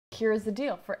here's the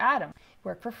deal for Adam.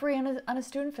 Work for free on a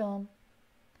student film.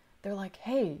 They're like,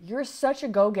 hey, you're such a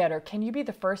go-getter. Can you be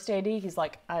the first AD? He's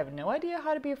like, I have no idea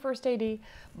how to be a first AD,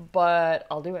 but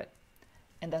I'll do it.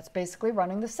 And that's basically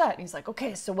running the set. And he's like,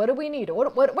 okay, so what do we need?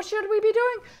 What should we be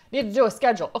doing? Need to do a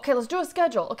schedule. Okay, let's do a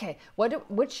schedule. Okay,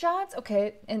 which shots?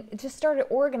 Okay, and it just started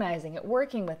organizing it,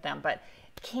 working with them. But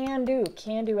can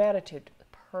do attitude.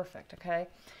 Perfect, okay?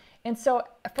 And so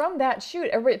from that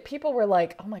shoot, people were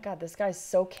like, oh my God, this guy's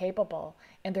so capable.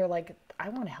 And they're like, I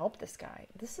want to help this guy.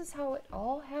 This is how it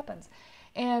all happens.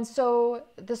 And so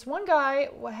this one guy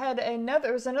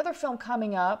there was another film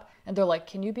coming up, and they're like,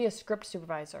 can you be a script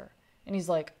supervisor? And he's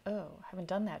like, oh, I haven't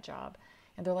done that job.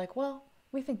 And they're like, well,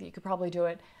 we think that you could probably do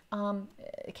it.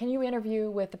 Can you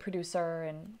interview with the producer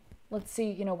and let's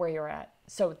see, where you're at.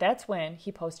 So that's when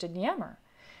he posted Yammer.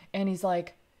 And he's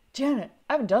like, Janet,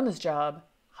 I haven't done this job.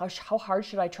 How hard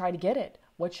should I try to get it?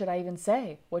 What should I even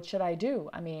say? What should I do?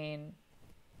 I mean,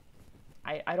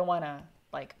 I don't want to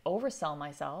oversell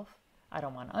myself. I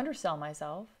don't want to undersell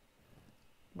myself.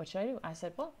 What should I do? I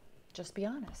said, well, just be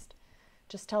honest.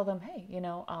 Just tell them, hey,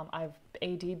 I've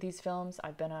AD'd these films.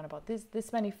 I've been on about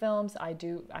this many films. I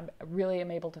really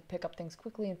am able to pick up things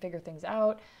quickly and figure things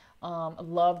out. I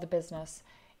love the business.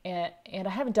 And I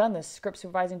haven't done this script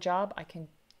supervising job. I can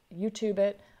YouTube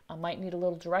it. I might need a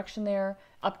little direction there.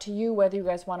 Up to you whether you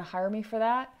guys want to hire me for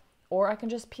that, or I can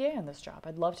just PA on this job.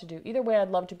 I'd love to do either way. I'd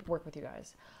love to work with you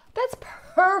guys. That's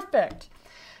perfect.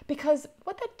 Because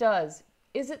what that does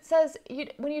is it says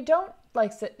when you don't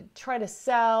try to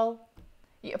sell,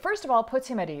 first of all, it puts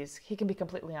him at ease. He can be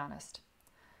completely honest.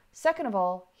 Second of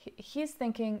all, he's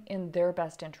thinking in their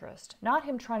best interest, not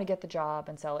him trying to get the job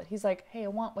and sell it. He's like, hey, I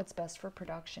want what's best for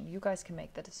production. You guys can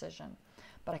make the decision,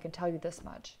 but I can tell you this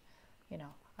much.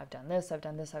 I've done this, I've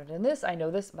done this, I've done this. I know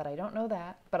this, but I don't know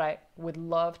that. But I would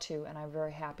love to, and I'm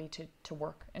very happy to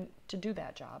work and to do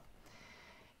that job.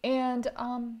 And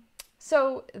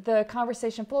so the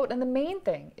conversation flowed. And the main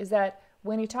thing is that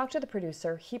when you talk to the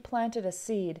producer, he planted a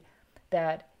seed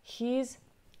that he's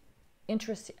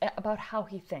interested about how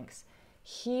he thinks.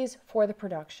 He's for the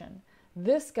production.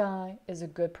 This guy is a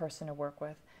good person to work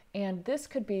with. And this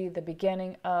could be the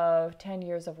beginning of 10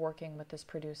 years of working with this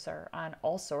producer on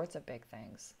all sorts of big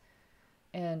things.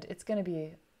 And it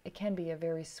can be a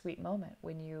very sweet moment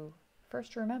when you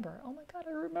first remember, oh my God,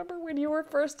 I remember when you were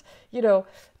first,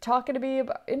 talking to me,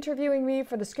 interviewing me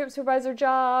for the script supervisor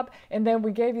job, and then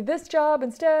we gave you this job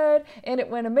instead, and it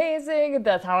went amazing, and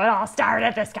that's how it all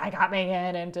started. This guy got me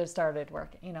in and just started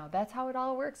working. That's how it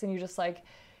all works. And you just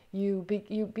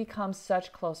you become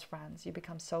such close friends. You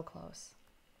become so close.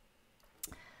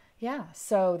 Yeah,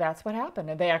 so that's what happened.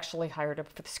 And they actually hired him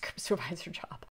for the script supervisor job.